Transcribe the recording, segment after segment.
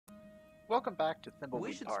Welcome back to We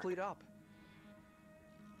Thimbleweed should Park. split up.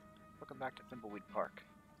 Welcome back to Thimbleweed Park.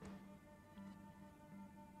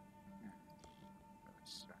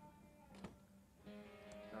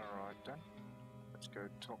 Alright then. Let's go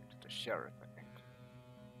talk to the sheriff, I think.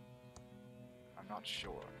 I'm not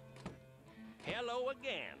sure. Hello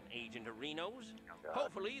again, Agent Arenos. Oh, God.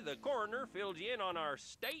 Hopefully the coroner filled you in on our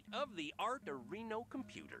state-of-the-art Areno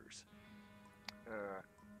computers.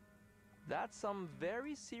 That's some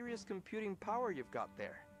very serious computing power you've got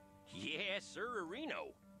there. Yes, sir,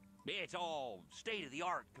 Areno. It's all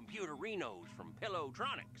state-of-the-art computer Renos from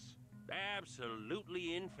Pillowtronics.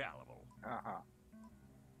 Absolutely infallible. Uh-huh.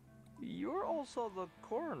 You're also the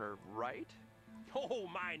coroner, right? Oh,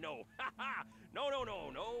 my, no. No,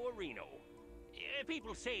 Areno.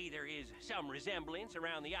 People say there is some resemblance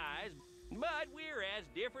around the eyes, but we're as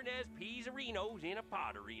different as peas Arenos in a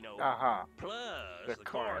pot Areno. Uh-huh. Plus, The the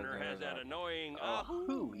coroner coroner, has that annoying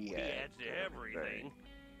who he adds to everything.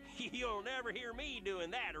 You'll never hear me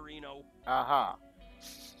doing that, Areno. Uh-huh.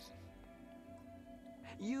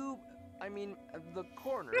 The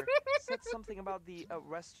coroner said something about the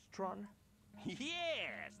arrestron.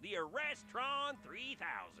 Yes, the Arrestron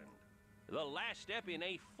 3000. The last step in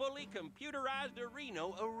a fully computerized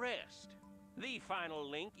Areno arrest. The final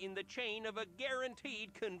link in the chain of a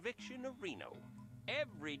guaranteed conviction Areno.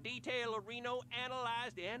 Every detail Areno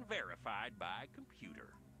analyzed and verified by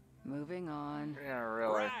computer. Moving on. Yeah,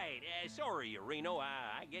 really. Right, sorry, Areno,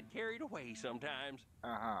 I get carried away sometimes.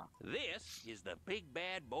 Uh-huh. This is the big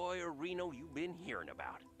bad boy Areno you've been hearing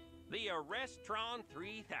about. The Arrestron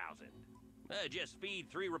 3000. Just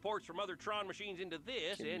feed 3 reports from other Tron machines into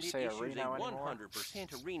this, Can you and it say issues Areno a anymore? 100%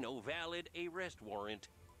 Areno valid arrest warrant.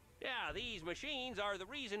 Yeah, these machines are the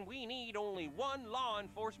reason we need only one law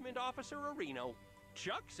enforcement officer Areno.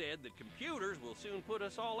 Chuck said the computers will soon put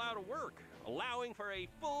us all out of work, allowing for a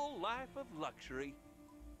full life of luxury.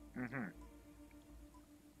 Mm-hmm.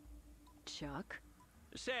 Chuck?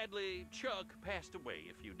 Sadly, Chuck passed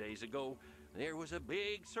away a few days ago. There was a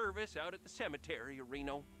big service out at the cemetery,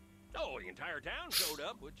 Areno. Oh, the entire town showed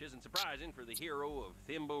up, which isn't surprising for the hero of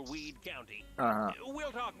Thimbleweed County. Uh-huh.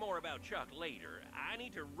 We'll talk more about Chuck later. I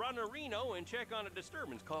need to run Areno and check on a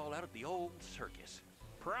disturbance call out at the old circus.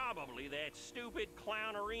 Probably that stupid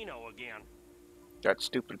clown Areno again. That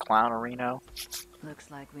stupid clown Areno. Looks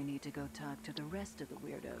like we need to go talk to the rest of the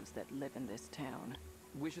weirdos that live in this town.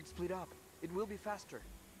 We should split up. It will be faster.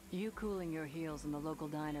 You cooling your heels in the local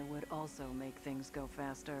diner would also make things go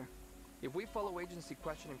faster. If we follow agency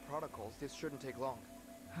questioning protocols, this shouldn't take long.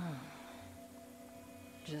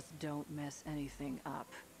 Just don't mess anything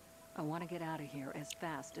up. I want to get out of here as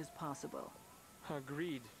fast as possible.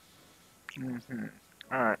 Agreed. Mm-hmm.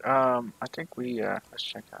 Alright, I think we, let's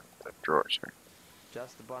check out the drawers here.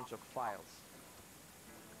 Just a bunch of files.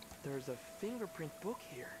 There's a fingerprint book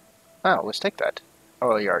here. Oh, let's take that.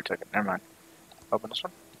 Oh, you already took it. Never mind. Open this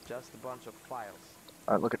one. Just a bunch of files.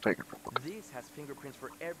 Look at fingerprint book. This has fingerprints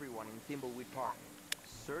for everyone in Thimbleweed Park.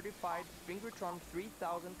 Certified Fingertron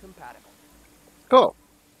 3000 compatible. Cool.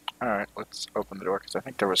 Alright, let's open the door, because I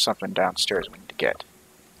think there was something downstairs we need to get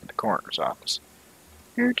in the coroner's office.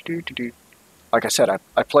 Like I said,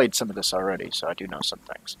 I played some of this already, so I do know some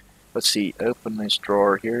things. Let's see, open this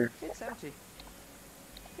drawer here. It's empty.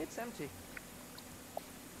 It's empty.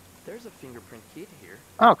 There's a fingerprint kit here.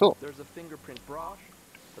 Oh, cool. There's a fingerprint brush,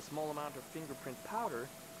 a small amount of fingerprint powder,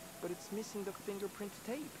 but it's missing the fingerprint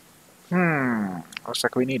tape. Looks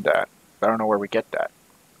like we need that. I don't know where we get that.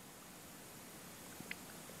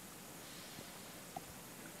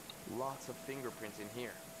 Lots of fingerprints in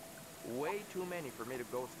here. Way too many for me to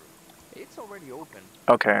go through. It's already open.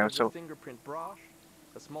 Okay, There's so... a fingerprint brush,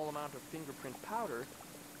 a small amount of fingerprint powder,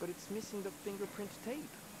 but it's missing the fingerprint tape.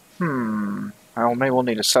 Well, maybe we'll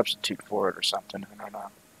need a substitute for it or something. I don't know.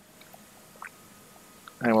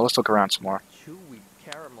 Anyway, let's look around some more. Chewy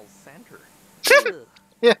caramel center.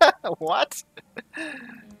 Yeah, what?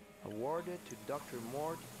 Awarded to Dr.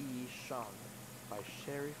 Mort E. Sean by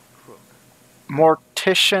Sheriff Crook.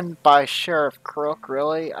 Mortician by Sheriff Crook,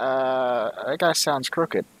 really? That guy sounds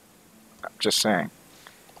crooked. I'm just saying.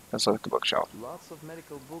 Let's look at the bookshelf. Lots of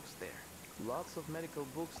medical books there. Lots of medical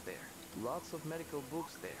books there. Lots of medical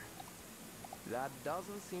books there. That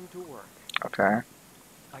doesn't seem to work. Okay.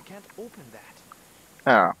 I can't open that.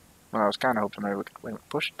 Oh. Well, I was kind of hoping maybe we could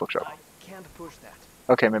push the bookshelf. I can't push that.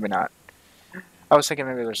 Okay, maybe not. I was thinking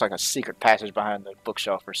maybe there's like a secret passage behind the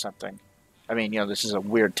bookshelf or something. I mean, this is a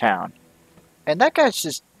weird town. And that guy's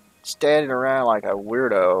just standing around like a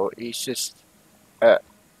weirdo. He's just...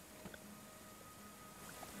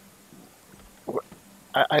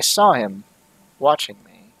 I saw him watching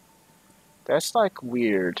me. That's like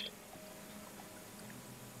weird.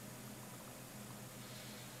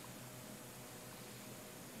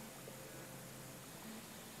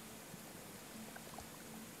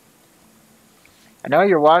 I know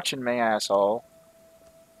you're watching me, asshole.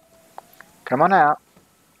 Come on out.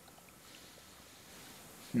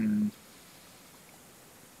 Hmm.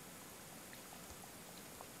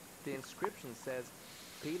 The inscription says,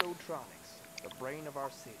 Pelotronics, the brain of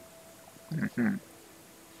our city. Mm-hmm.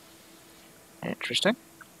 Interesting.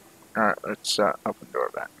 Alright, let's open the door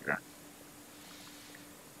back here.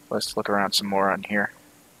 Let's look around some more on here.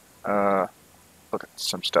 Look at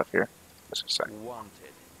some stuff here. What's it say? Wanted.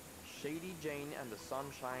 Shady Jane and the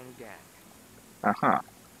Sunshine Gang. Uh-huh.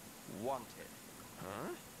 Wanted.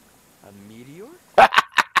 Huh? A meteor?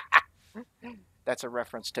 That's a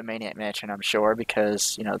reference to Maniac Mansion, I'm sure,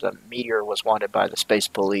 because, you know, the meteor was wanted by the space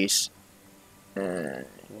police. Wanted.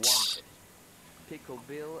 Pickle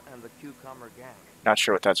Bill and the Cucumber Gang. Not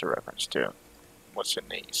sure what that's a reference to. What's in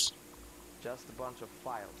these? Just a bunch of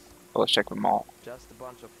files. Well, let's check them all. Just a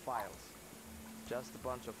bunch of files. Just a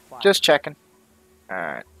bunch of files. Just checking.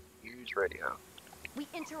 Alright. Use radio. We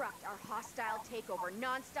interrupt our hostile takeover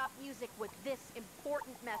non-stop music with this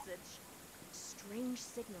important message. Strange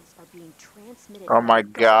signals are being transmitted Oh my by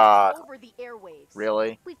ghosts God. over the airwaves.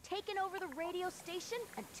 Really? We've taken over the radio station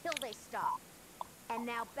until they stop. And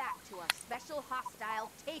now back to our special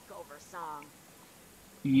hostile takeover song.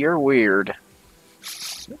 You're weird.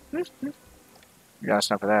 That's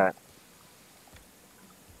enough of that.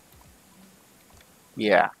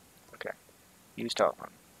 Yeah. Okay. Use telephone.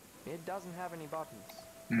 It doesn't have any buttons.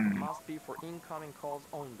 Hmm. Must be for incoming calls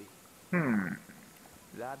only. Hmm.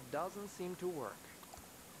 That doesn't seem to work.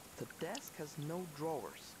 The desk has no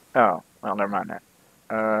drawers. Oh, well, never mind that.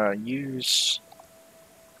 Use...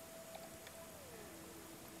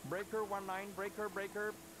 Breaker 19,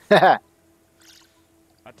 breaker. Haha.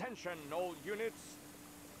 Attention, all units.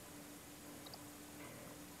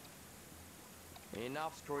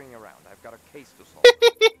 Enough screwing around. I've got a case to solve.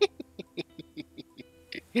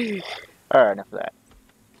 Alright, enough of that.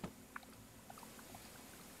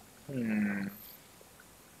 Hmm. Is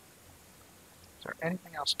there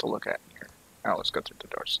anything else to look at here? Oh, let's go through the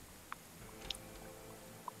doors.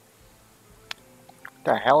 What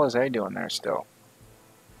the hell is A doing there still?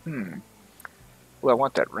 Hmm. Well, I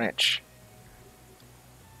want that wrench.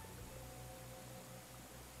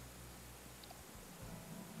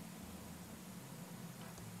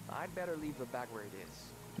 I'd better leave the bag where it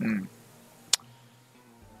is. Hmm.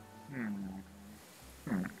 Hmm.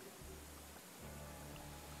 Hmm.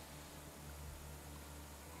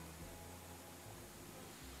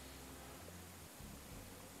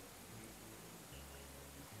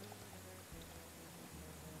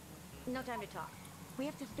 No time to talk. We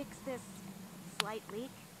have to fix this slight leak.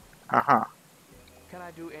 Uh-huh. Can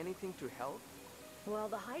I do anything to help? Well,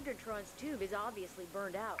 the Hydrotron's tube is obviously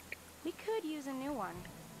burned out. We could use a new one.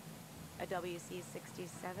 A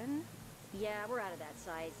WC-67? Yeah, we're out of that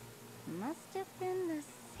size. Must have been the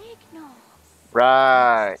signals.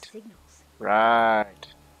 Right. Signals. Right.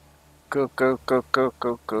 Go, go, go, go,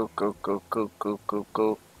 go, go, go, go, go, go, go,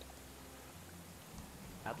 go.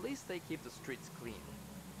 At least they keep the streets clean.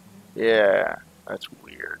 Yeah, that's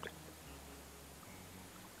weird.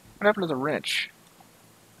 What happened to the wrench?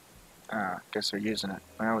 Guess they're using it.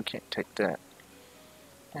 Well, we can't take that.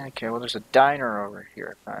 Okay, well, there's a diner over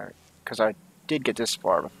here. Because I did get this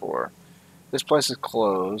far before. This place is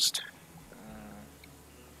closed.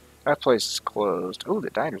 That place is closed. Oh, the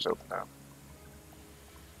diner's open now.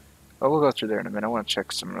 Oh, we'll go through there in a minute. I want to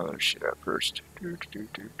check some other shit out first.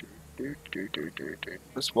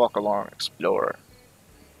 Let's walk along, explore.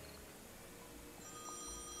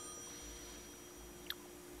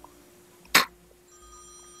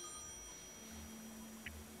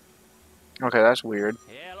 Okay, that's weird.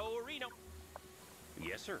 Hello, Reno.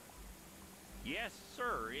 Yes, sir. Yes,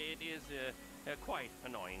 sir. It is quite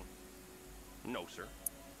annoying. No, sir.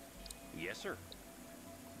 Yes, sir.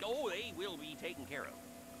 Oh, they will be taken care of.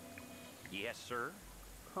 Yes, sir.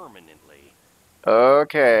 Permanently.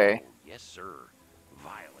 Okay. Oh, yes, sir.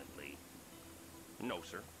 Violently. No,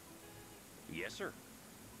 sir. Yes, sir.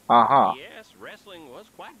 Uh-huh. Yes, wrestling was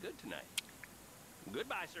quite good tonight.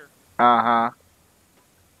 Goodbye, sir. Uh-huh.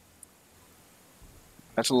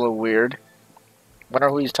 That's a little weird. Wonder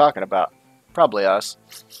who he's talking about. Probably us.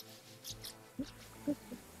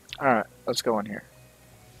 Alright, let's go in here.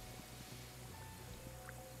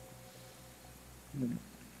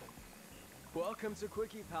 Welcome to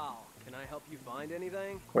Quickie, pal. Can I help you find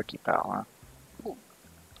anything? Quickie pal, huh? Ooh.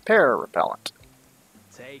 Para repellent.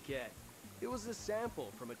 Take it. It was a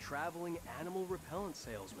sample from a traveling animal repellent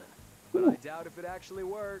salesman. But I doubt if it actually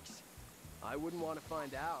works. I wouldn't want to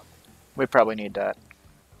find out. We probably need that.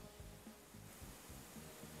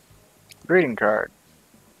 Greeting card.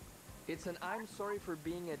 It's an I'm sorry for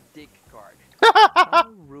being a dick card. How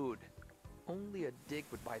rude. Only a dick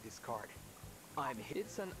would buy this card.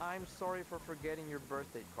 It's an I'm sorry for forgetting your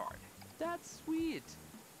birthday card. That's sweet.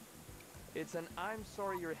 It's an I'm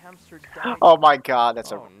sorry your hamster died. Oh my god,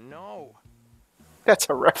 Oh no. that's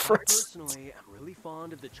a I reference. personally am really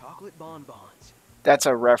fond of the chocolate bonbons. That's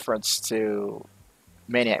a reference to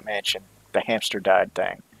Maniac Mansion, the hamster died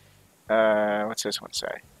thing. What's this one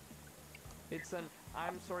say? It's an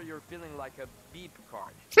I'm sorry you're feeling like a beep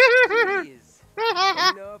card. Please.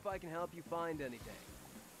 Let me know if I can help you find anything.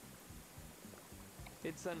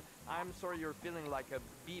 It's an I'm sorry you're feeling like a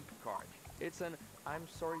beep card. It's an I'm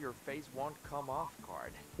sorry your face won't come off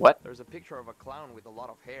card. What? There's a picture of a clown with a lot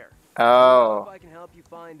of hair. Let me know if Oh, I can help you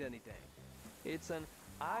find anything. It's an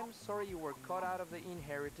I'm sorry you were cut out of the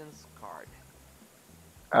inheritance card.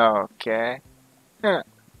 okay. Huh.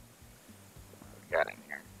 Got in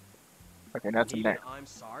here. Okay, nothing Need an there. I'm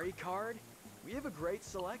sorry card? We have a great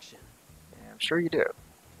selection. Yeah, I'm sure you do.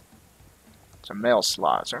 Some mail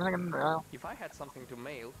slots. Is there anything in the mail? If I had something to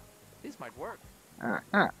mail, this might work.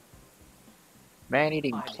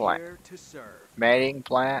 Man-eating I'm plant. here to serve. Man-eating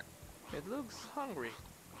plant? It looks hungry.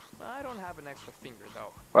 I don't have an extra finger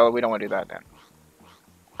though. Well, we don't want to do that then.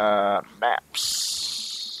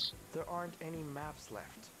 Maps. There aren't any maps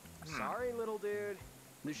left. Sorry, little dude.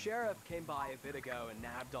 The sheriff came by a bit ago and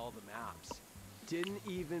nabbed all the maps. Didn't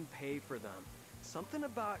even pay for them. Something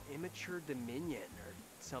about immature dominion or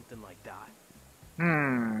something like that.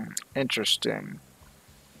 Interesting.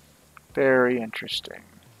 Very interesting.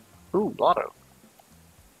 Ooh, lotto.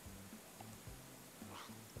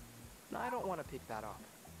 I don't want to pick that up.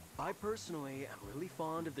 I personally am really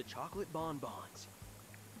fond of the chocolate bonbons.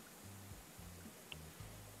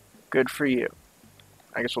 Good for you.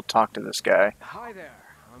 I guess we'll talk to this guy. Hi there,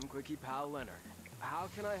 I'm Quickie Pal Leonard. How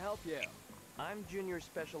can I help you? I'm Junior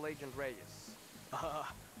Special Agent Reyes.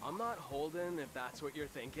 I'm not Holden if that's what you're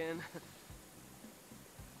thinking.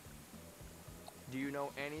 Do you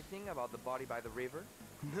know anything about the body by the river?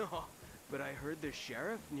 No, but I heard the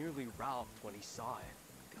sheriff nearly ralphed when he saw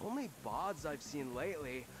it. The only bods I've seen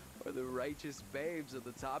lately are the righteous babes at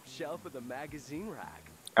the top shelf of the magazine rack.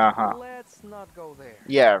 Uh-huh. Let's not go there.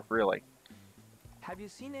 Yeah, really. Have you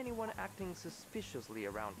seen anyone acting suspiciously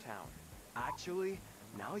around town? Actually,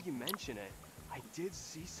 now you mention it, I did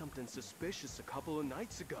see something suspicious a couple of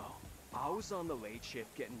nights ago. I was on the late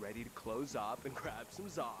shift getting ready to close up and grab some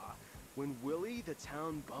za when Willie, the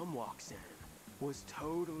town bum, walks in. Was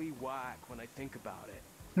totally whack when I think about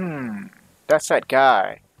it. That's that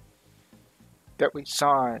guy that we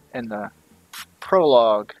saw in the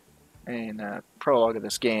prologue, of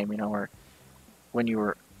this game, you know, where you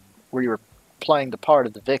were playing the part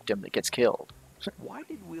of the victim that gets killed. Why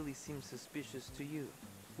did Willie seem suspicious to you?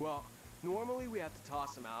 Well, normally we have to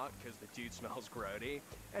toss him out because the dude smells grody,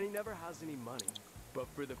 and he never has any money. But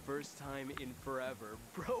for the first time in forever,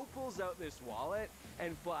 Bro pulls out this wallet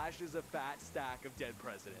and flashes a fat stack of dead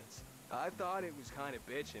presidents. I thought it was kind of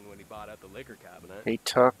bitchin' when he bought out the liquor cabinet. He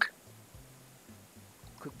took...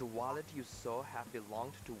 Could the wallet you saw have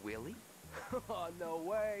belonged to Willie? Oh, no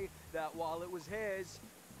way. That wallet was his.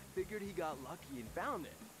 I figured he got lucky and found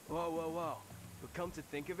it. Whoa. But come to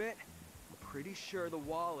think of it, I'm pretty sure the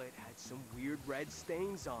wallet had some weird red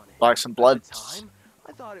stains on it. Like some blood. At the time,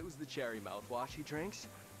 I thought it was the cherry mouthwash he drinks,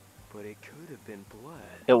 but it could have been blood.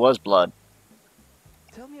 It was blood.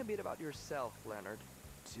 Tell me a bit about yourself, Leonard.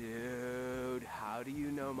 Dude, how do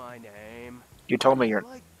you know my name? You told me Are you, your...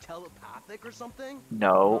 like telepathic or something?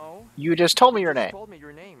 No. You just told me your You just name. told me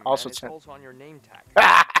your name, Also and it's said- also on your name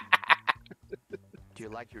tag. Do you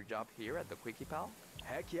like your job here at the Quickie Pal?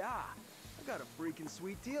 Heck yeah. I got a freaking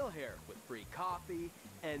sweet deal here with free coffee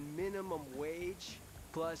and minimum wage.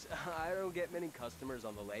 Plus, I don't get many customers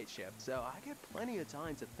on the late shift, so I get plenty of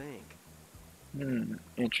time to think.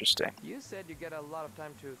 Interesting. You said you get a lot of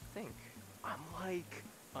time to think. I'm like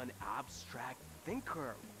an abstract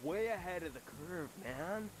thinker, way ahead of the curve,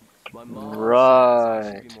 man. My mom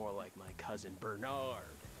says I should be more like my cousin Bernard,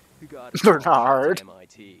 who got Bernard. at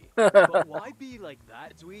MIT. But why be like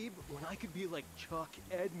that, dweeb, when I could be like Chuck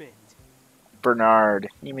Edmund? Bernard.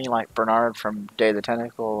 You mean like Bernard from Day of the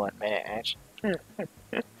Tentacle and Maniac Mansion?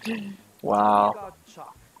 Tell me Wow. about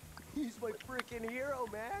Chuck. He's my freaking hero,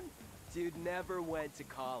 man. Dude never went to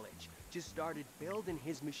college. Just started building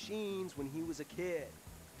his machines when he was a kid.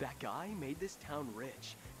 That guy made this town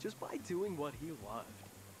rich just by doing what he loved.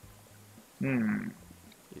 You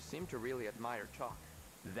seem to really admire Chuck.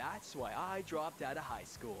 That's why I dropped out of high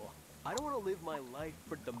school. I don't want to live my life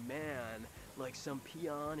for the man like some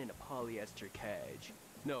peon in a polyester cage.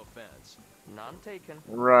 No offense. None taken.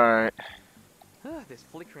 Right. These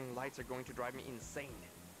flickering lights are going to drive me insane.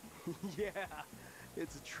 Yeah,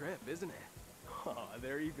 it's a trip, isn't it? Oh,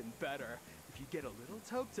 they're even better if you get a little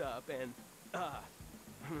toked up and,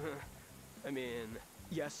 I mean,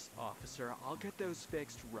 yes, officer, I'll get those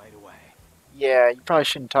fixed right away. Yeah, you probably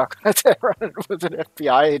shouldn't talk like that running with an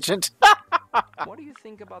FBI agent. What do you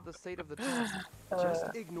think about the state of the town?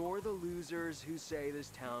 Just ignore the losers who say this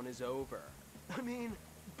town is over. I mean,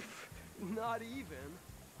 not even.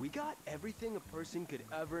 We got everything a person could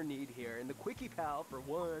ever need here in the Quickie Pal for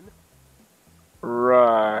one. Why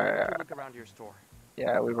Right. don't you look around your store?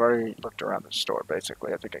 Yeah, we've already looked around the store,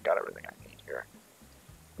 basically. I think I got everything I need here.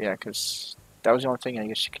 Yeah, because that was the only thing I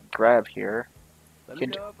guess you can grab here. Let me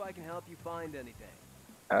know if I can help you find anything.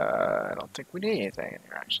 I don't think we need anything in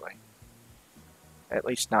here, actually. At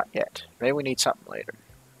least not yet. Maybe we need something later.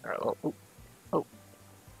 All right, oh.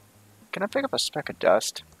 Can I pick up a speck of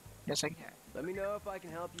dust? Yes, I can. Let me know if I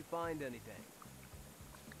can help you find anything.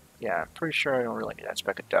 Yeah, I'm pretty sure I don't really need that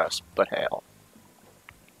speck of dust, but hell.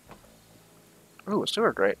 Ooh, a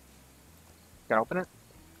sewer grate. Can I open it?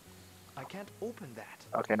 I can't open that.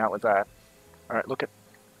 Okay, not with that. Alright, look at...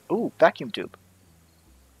 Ooh, vacuum tube.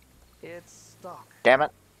 It's stuck. Damn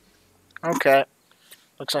it. Okay.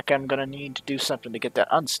 Looks like I'm gonna need to do something to get that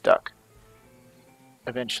unstuck.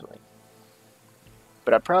 Eventually.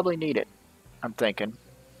 But I probably need it. I'm thinking.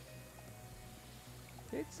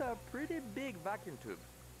 It's a pretty big vacuum tube.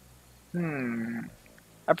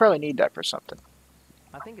 I probably need that for something.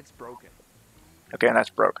 I think it's broken. Okay, and that's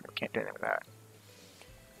broken. We can't do anything with that.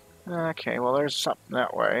 Okay, well there's something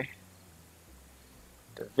that way.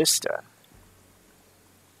 The Vista.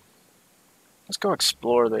 Let's go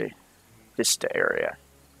explore the Vista area.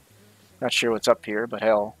 Not sure what's up here, but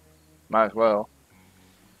hell, might as well.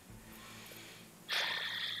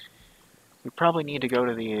 We probably need to go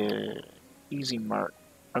to the Easy Mart.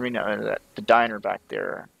 I mean, the diner back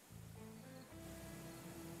there.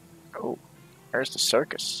 Oh, there's the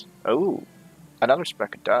circus. Oh, another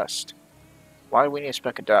speck of dust. Why do we need a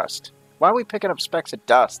speck of dust? Why are we picking up specks of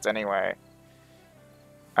dust anyway?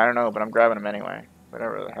 I don't know, but I'm grabbing them anyway.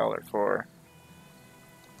 Whatever the hell they're for.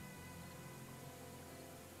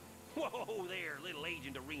 Whoa there, little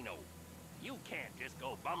Agent of Reno. You can't just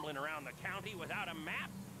go bumbling around the county without a map.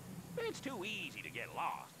 It's too easy to get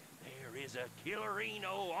lost. There is a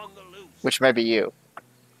killerino on the loose. Which may be you.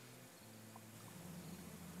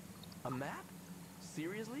 A map?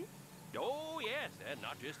 Seriously? Oh, yes, and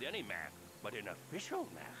not just any map, but an official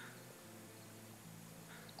map.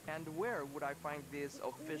 And where would I find this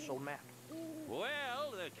official map?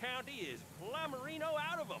 Well, the county is plumberino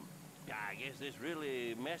out of them. I guess this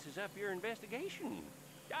really messes up your investigation.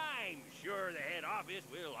 I'm sure the head office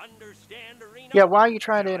will understand Reno. Yeah, why are you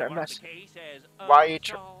trying So I to mark mess? the case as Why are you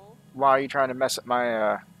unsolved. Why are you trying to mess up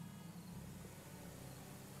my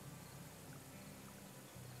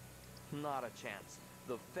Not a chance.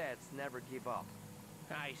 The feds never give up.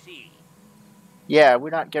 I see. Yeah, we're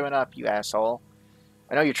not giving up, you asshole.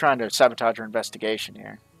 I know you're trying to sabotage our investigation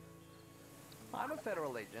here. I'm a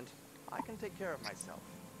federal agent. I can take care of myself.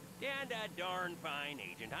 And a darn fine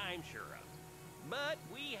agent, I'm sure of. But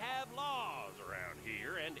we have laws around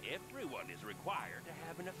here, and everyone is required to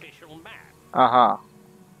have an official map. Uh-huh.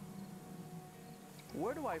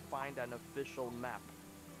 Where do I find an official map?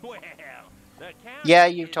 Well, the county Yeah,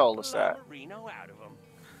 you've is told us that. plumberino out of them.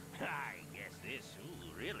 I guess this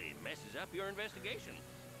really messes up your investigation.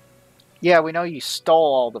 Yeah, we know you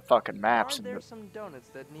stole all the fucking maps. Aren't there some donuts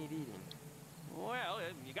that need eating? Well,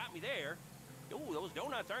 you got me there. Oh, those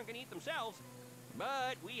donuts aren't going to eat themselves.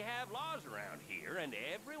 But we have laws around here, and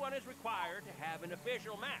everyone is required to have an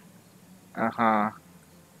official map. Uh-huh.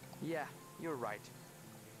 Yeah, you're right.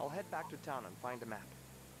 I'll head back to town and find a map.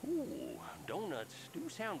 Ooh, donuts do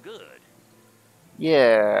sound good.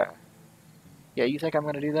 Yeah. Yeah, you think I'm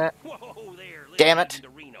gonna do that? Whoa there, Damn it.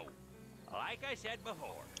 Agent Reno. Like I said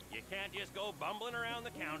before, you can't just go bumbling around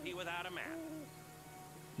the county without a map.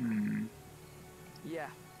 Yeah,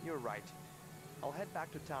 you're right. I'll head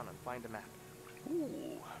back to town and find a map.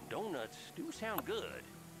 Ooh, donuts do sound good.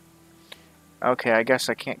 Okay, I guess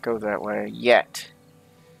I can't go that way yet.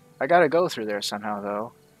 I gotta go through there somehow,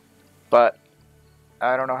 though. But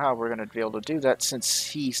I don't know how we're gonna be able to do that since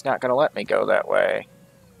he's not gonna let me go that way.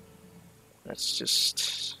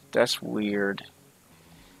 That's weird.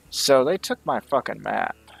 So they took my fucking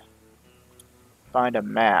map. Find a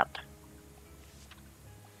map.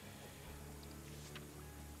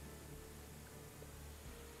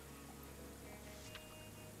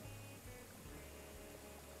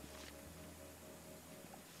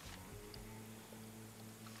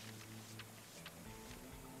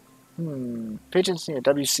 Pigeons need a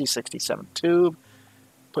WC-67 tube.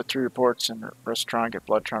 Put 3 reports in the restaurant, get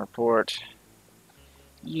Bloodtron report.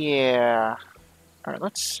 Yeah. Alright,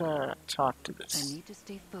 let's talk to I this. need to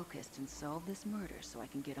stay focused and solve this murder so I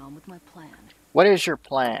can get on with my plan. What is your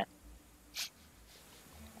plan?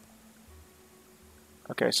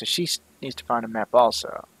 Okay, so she needs to find a map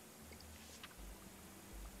also.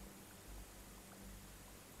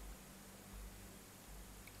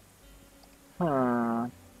 Huh.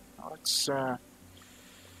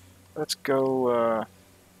 Let's go,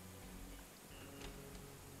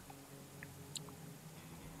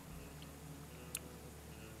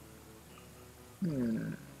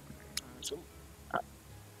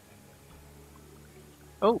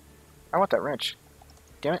 Oh, I want that wrench.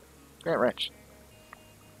 Damn it. Give me that wrench.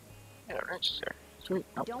 Yeah, that wrench is there. Sweet.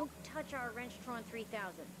 Oh. Don't touch our Wrenchtron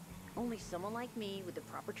 3000. Only someone like me with the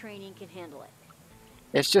proper training can handle it.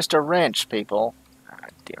 It's just a wrench, people. Ah,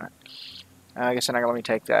 damn it. I guess they're not gonna let me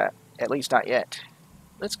take that. At least not yet.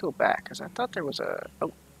 Let's go back, because I thought there was a...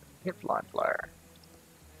 Oh, hit flying flyer.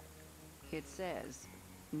 It says,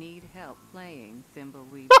 need help playing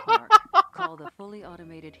Thimbleweed Park. Call the fully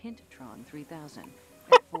automated Hinttron 3000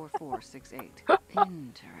 at 4468.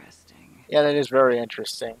 Interesting. Yeah, that is very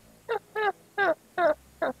interesting.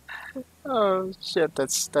 Oh, shit,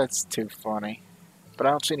 that's too funny. But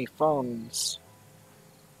I don't see any phones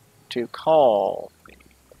to call the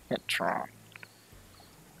Hinttron.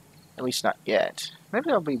 At least not yet. Maybe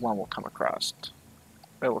there'll be one we'll come across.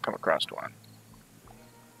 Maybe we'll come across one.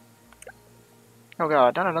 Oh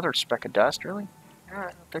god, not another speck of dust, really?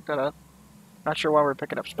 Alright, I'll pick that up. Not sure why we're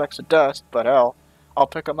picking up specks of dust, but hell, I'll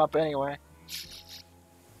pick them up anyway.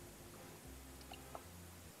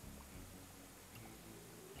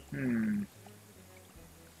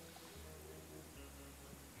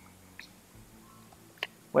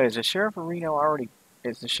 Wait, is the Sheriff of Reno already...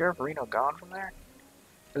 Is the Sheriff of Reno gone from there?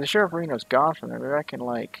 If the Sheriff of Reno's gone from there, maybe I can,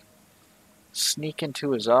 like, sneak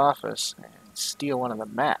into his office and steal one of the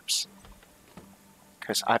maps.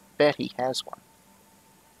 Because I bet he has one.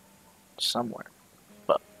 Somewhere.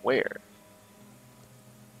 But where?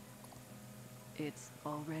 It's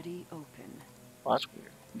already open. Well, that's weird.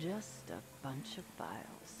 Just a bunch of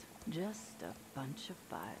files. Just a bunch of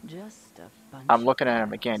files. Just a bunch I'm of looking at him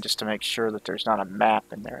files. again just to make sure that there's not a map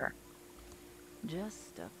in there.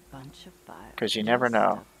 Just a bunch of files. 'Cause you never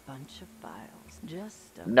know. Just a bunch of files.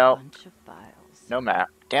 Just a Nope. bunch of files. No map.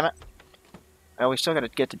 Damn it. Well, we still gotta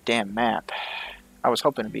get the damn map. I was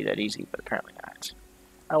hoping it'd be that easy, but apparently not.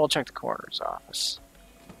 I will check the coroner's office.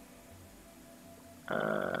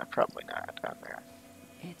 Probably not down there.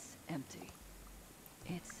 It's empty.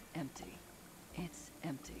 It's empty. It's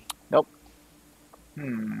empty. Nope.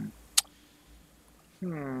 Very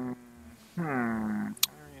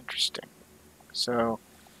interesting. So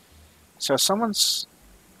someone's,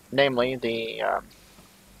 namely the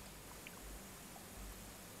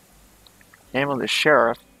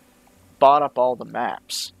sheriff, bought up all the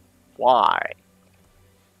maps. Why?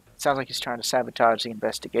 It sounds like he's trying to sabotage the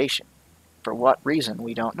investigation. For what reason,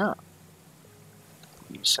 we don't know.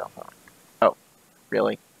 Use cell phone. Oh,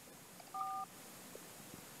 really?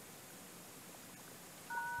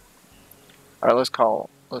 All right, let's call.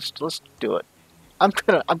 Let's do it. I'm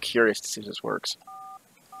curious to see if this works.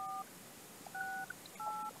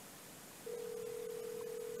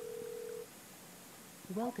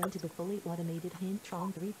 Welcome to the fully automated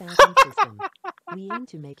Hinttron 3000 system. We aim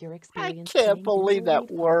to make your experience I can't playing believe that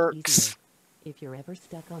Thimbleweed Park works. easier. If you're ever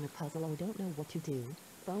stuck on a puzzle or don't know what to do,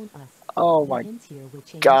 phone us. Oh The my hints here will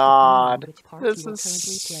change God, depending on which part this you are is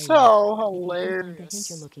currently playing. so If you can't find the hint hilarious.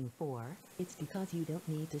 you're looking for, it's because you don't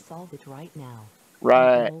need to solve it right now. You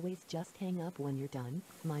Right. can always just hang up when you're done.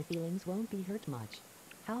 My feelings won't be hurt much.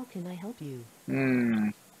 How can I help you?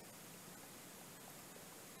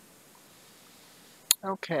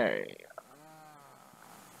 Okay.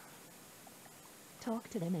 Talk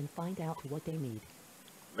to them and find out what they need.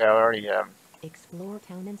 Yeah, I already, Explore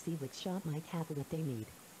town and see which shop might have what they need.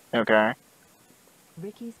 okay.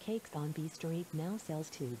 Ricky's Cakes on B Street now sells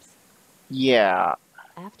tubes. Yeah.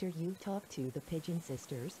 After you talk to the Pigeon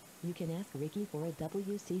Sisters, you can ask Ricky for a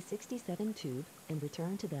WC-67 tube and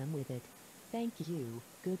return to them with it. Thank you.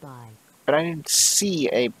 Goodbye. But I didn't see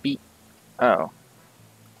a B. Oh.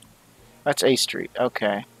 That's A Street.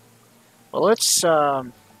 Okay. Well, let's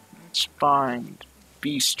find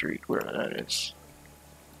B Street, where that is.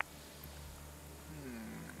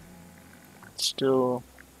 Still.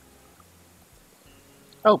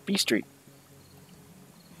 Oh, B Street.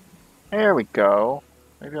 There we go.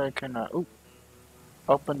 Maybe I can, ooh.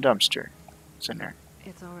 Open dumpster. It's in there.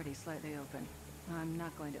 It's already slightly open. I'm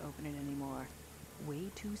not going to open it anymore. Way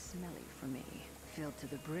too smelly for me. Filled to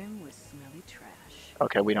the brim with smelly trash.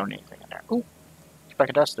 Okay, we don't need anything in there. Ooh, speck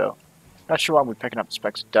of dust though. Not sure why we're picking up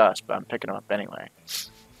specks of dust, but I'm picking them up anyway.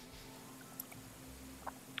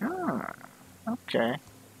 Ah, okay.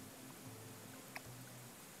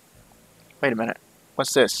 Wait a minute.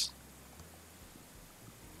 What's this?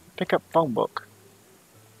 Pick up phone book.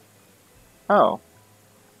 Oh.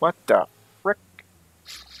 What the frick?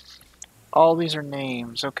 All these are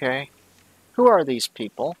names, okay. Who are these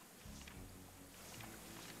people?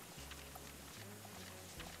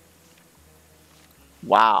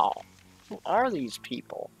 Wow. Who are these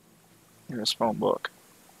people in this phone book?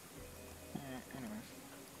 Anyway.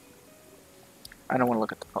 I don't want to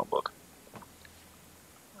look at the phone book.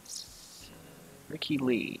 Ricky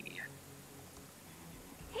Lee.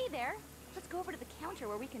 Hey there. Let's go over to the counter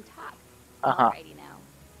where we can talk. Uh-huh. Alrighty now.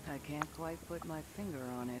 I can't quite put my finger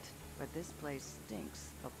on it, but this place stinks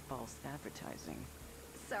of false advertising.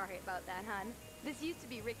 Sorry about that, hun. This used to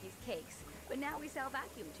be Ricky's Cakes, but now we sell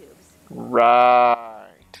vacuum tubes.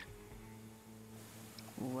 Right.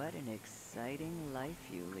 What an exciting life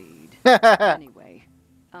you lead. Anyway,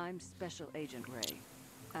 I'm Special Agent Ray.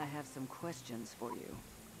 I have some questions for you.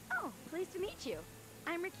 Oh, pleased to meet you.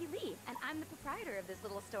 I'm Ricky Lee, and I'm the proprietor of this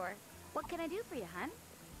little store. What can I do for you, hun?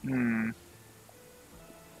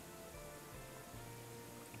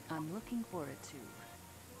 I'm looking for a tube.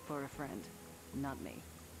 For a friend, not me.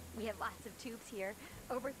 We have lots of tubes here.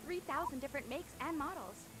 Over 3,000 different makes and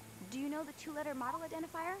models. Do you know the 2-letter model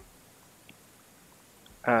identifier?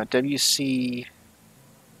 WC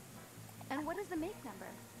And what is the make number?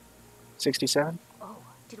 67? Oh,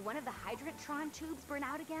 did one of the Hydrantron tubes burn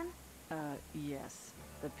out again? Yes.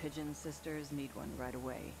 The Pigeon Sisters need one right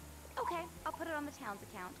away. Okay, I'll put it on the town's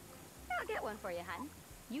account. I'll get one for you, hun.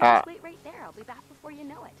 You just wait right there. I'll be back before you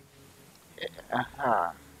know it.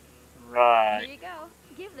 Uh-huh. Right. Here you go.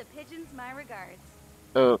 Give the pigeons my regards.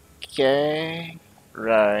 Okay.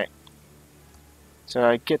 Right. So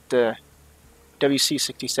I get the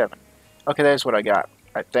WC67. Okay, that's what I got,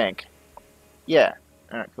 I think. Yeah.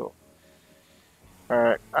 Alright, cool.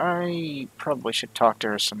 Alright, I probably should talk to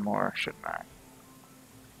her some more, shouldn't I?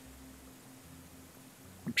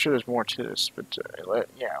 I'm sure there's more to this, but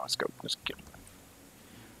yeah, let's go. Let's get.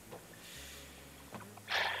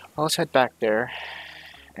 Well, let's head back there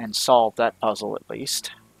and solve that puzzle at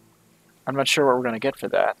least. I'm not sure what we're gonna get for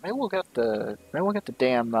that. Maybe we'll get the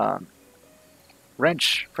damn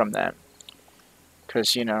wrench from them,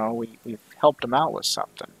 because you know we've helped them out with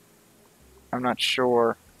something. I'm not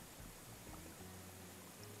sure.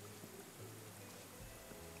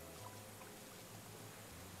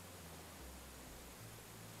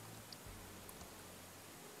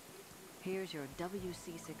 Here's your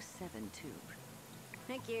WC67 tube.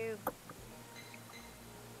 Thank you.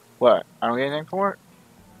 What? I don't get anything for it?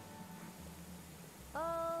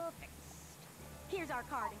 Oh, fixed. Here's our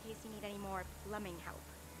card in case you need any more plumbing help.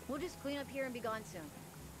 We'll just clean up here and be gone soon.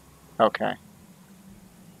 Okay.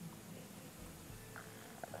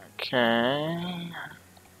 Okay.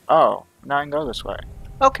 Oh, now I can go this way.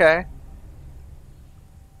 Okay.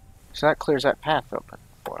 So that clears that path open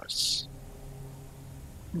for us.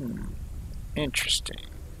 Interesting.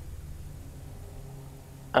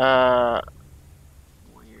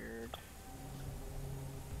 Weird.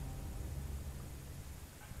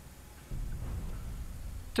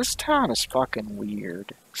 This town is fucking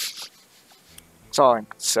weird. That's all I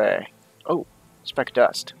can say. Oh, speck of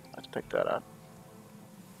dust. Let's pick that up.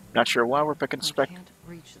 Not sure why we're picking speck. I can't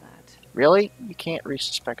reach that. Really? You can't reach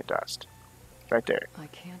the speck of dust. It's right there. I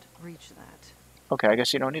can't reach that. Okay, I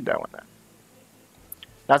guess you don't need that one then.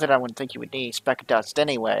 Not that I wouldn't think you would need speck of dust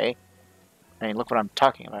anyway. I mean, look what I'm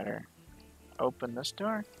talking about here. Open this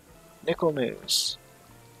door. Nickel news.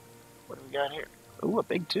 What do we got here? Ooh, a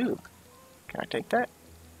big tube. Can I take that?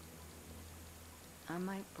 I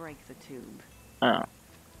might break the tube. Oh.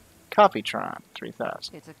 Copytron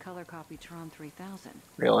 3000. It's a Color Copytron 3000.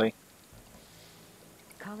 Really?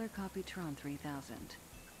 Color Copytron 3000.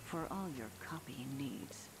 For all your copying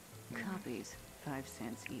needs. Copies, 5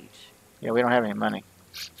 cents each. Yeah, we don't have any money.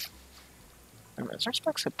 Is there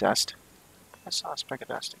specks of dust? I saw a speck of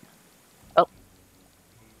dust again. Oh.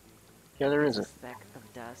 Yeah, there is A a... speck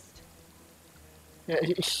of dust. Yeah.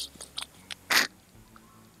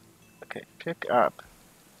 Okay, pick up.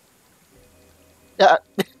 Yeah,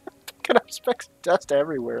 picking up specks of dust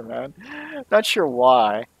everywhere, man. Not sure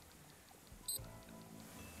why.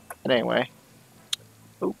 But anyway.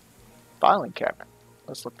 Ooh, filing cabinet.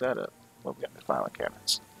 Let's look that up. What we got in the filing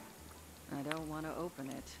cabinets? I don't want to open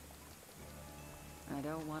it. I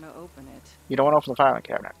don't want to open it. You don't want to open the filing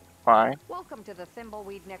cabinet. Fine. Welcome to the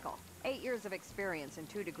Thimbleweed Nickel. 8 years of experience and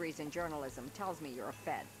 2 degrees in journalism tells me you're a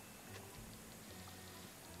Fed.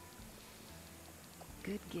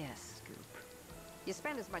 Good guess, Scoop. You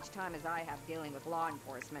spend as much time as I have dealing with law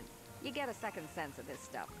enforcement. You get a second sense of this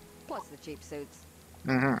stuff. Plus the cheap suits.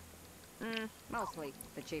 Mostly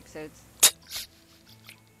the cheap suits.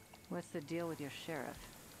 What's the deal with your sheriff?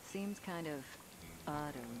 Seems kind of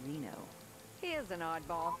odd-a-reno. He is an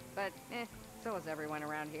oddball, but so is everyone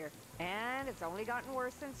around here. And it's only gotten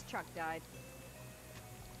worse since Chuck died.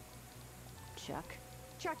 Chuck?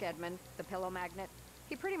 Chuck Edmund, the pillow magnate.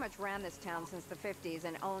 He pretty much ran this town since the 50s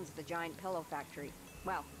and owns the giant pillow factory.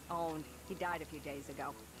 Well, owned. He died a few days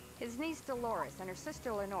ago. His niece Dolores and her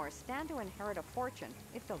sister Lenore stand to inherit a fortune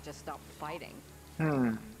if they'll just stop fighting.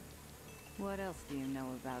 What else do you know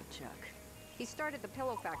about Chuck? He started the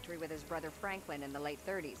pillow factory with his brother Franklin in the late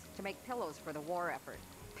 30s to make pillows for the war effort.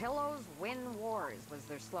 Pillows win wars was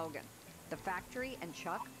their slogan. The factory and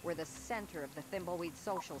Chuck were the center of the Thimbleweed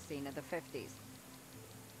social scene of the 50s.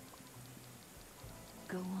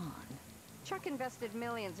 Go on. Chuck invested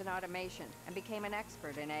millions in automation and became an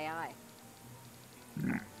expert in AI.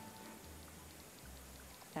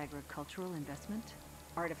 Agricultural investment?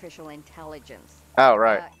 Artificial intelligence. Oh,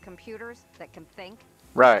 right. Computers that can think.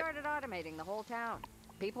 Right. He started automating the whole town.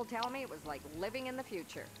 People tell me it was like living in the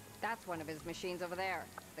future. That's one of his machines over there.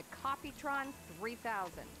 The Copytron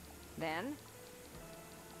 3000. Then...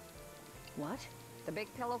 What? The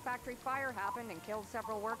big pillow factory fire happened and killed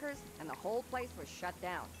several workers, and the whole place was shut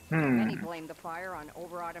down. Many blamed the fire on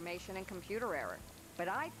over-automation and computer error. But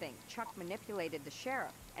I think Chuck manipulated the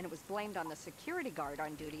sheriff, and it was blamed on the security guard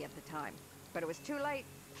on duty at the time. But it was too late.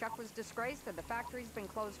 Chuck was disgraced, and the factory's been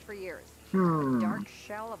closed for years. A dark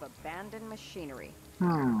shell of abandoned machinery.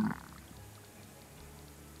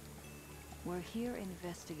 We're here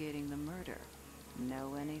investigating the murder.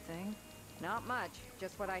 Know anything? Not much.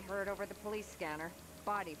 Just what I heard over the police scanner.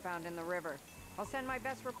 Body found in the river. I'll send my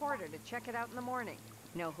best reporter to check it out in the morning.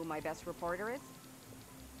 Know who my best reporter is?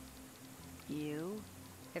 You?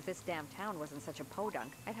 If this damn town wasn't such a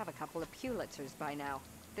podunk, I'd have a couple of Pulitzers by now.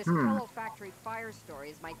 This pillow factory fire story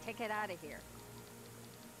is my ticket out of here.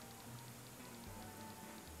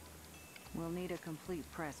 We'll need a complete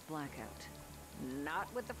press blackout.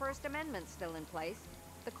 Not with the First Amendment still in place.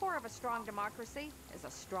 The core of a strong democracy is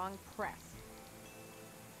a strong press.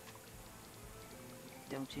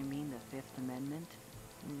 Don't you mean the Fifth Amendment?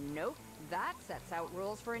 Nope. That sets out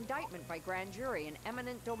rules for indictment by grand jury in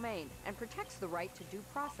eminent domain and protects the right to due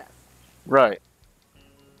process. Right.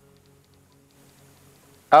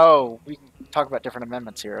 Oh, we can talk about different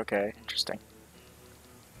amendments here. Okay, interesting.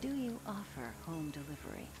 Do you offer home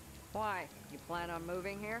delivery? Why? You plan on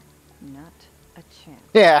moving here? Not a chance.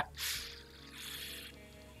 Yeah.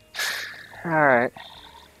 Alright.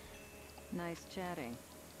 Nice chatting.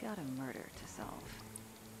 Got a murder to solve.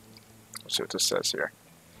 Let's see what this says here.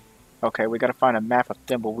 Okay, we gotta find a map of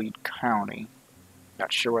Thimbleweed County.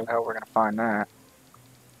 Not sure where the hell we're gonna find that.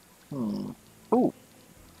 Ooh.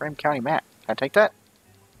 Frame County map. Can I take that?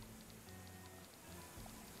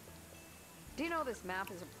 Do you know this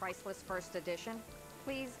map is a priceless first edition?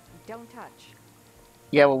 Please, don't touch.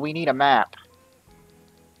 Yeah, well, we need a map.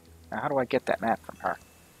 Now, how do I get that map from her?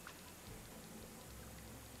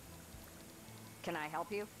 Can I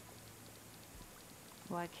help you?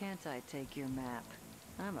 Why can't I take your map?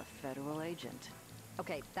 I'm a federal agent.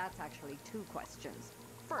 Okay, that's actually 2 questions.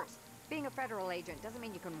 First, being a federal agent doesn't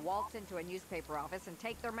mean you can waltz into a newspaper office and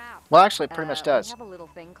take their map. Well, actually, it pretty much does. We have a little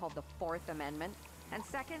thing called the Fourth Amendment. And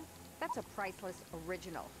second, that's a priceless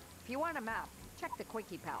original. If you want a map, check the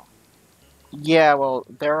Quickie pal. Yeah, well,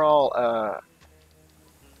 they're all,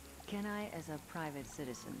 Can I, as a private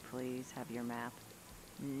citizen, please have your map?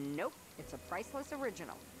 Nope, it's a priceless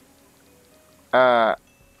original.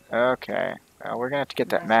 okay. We're gonna have to get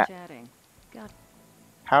that Nice map. Chatting. Got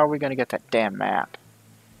How are we gonna get that damn map?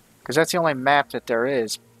 Because that's the only map that there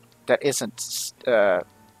is that isn't,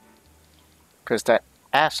 because that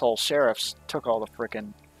asshole sheriff took all the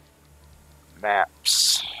frickin'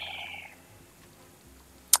 maps.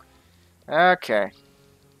 Okay.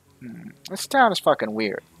 This town is fucking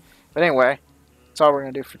weird. But anyway, that's all we're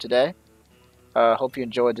going to do for today. Hope you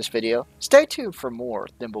enjoyed this video. Stay tuned for more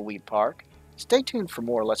Thimbleweed Park. Stay tuned for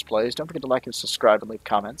more Let's Plays. Don't forget to like and subscribe and leave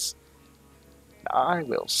comments. I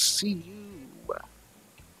will see you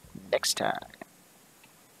next time.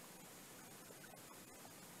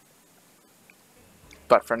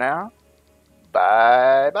 But for now,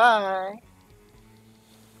 bye-bye.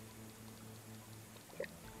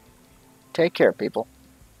 Take care, people.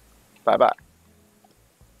 Bye-bye.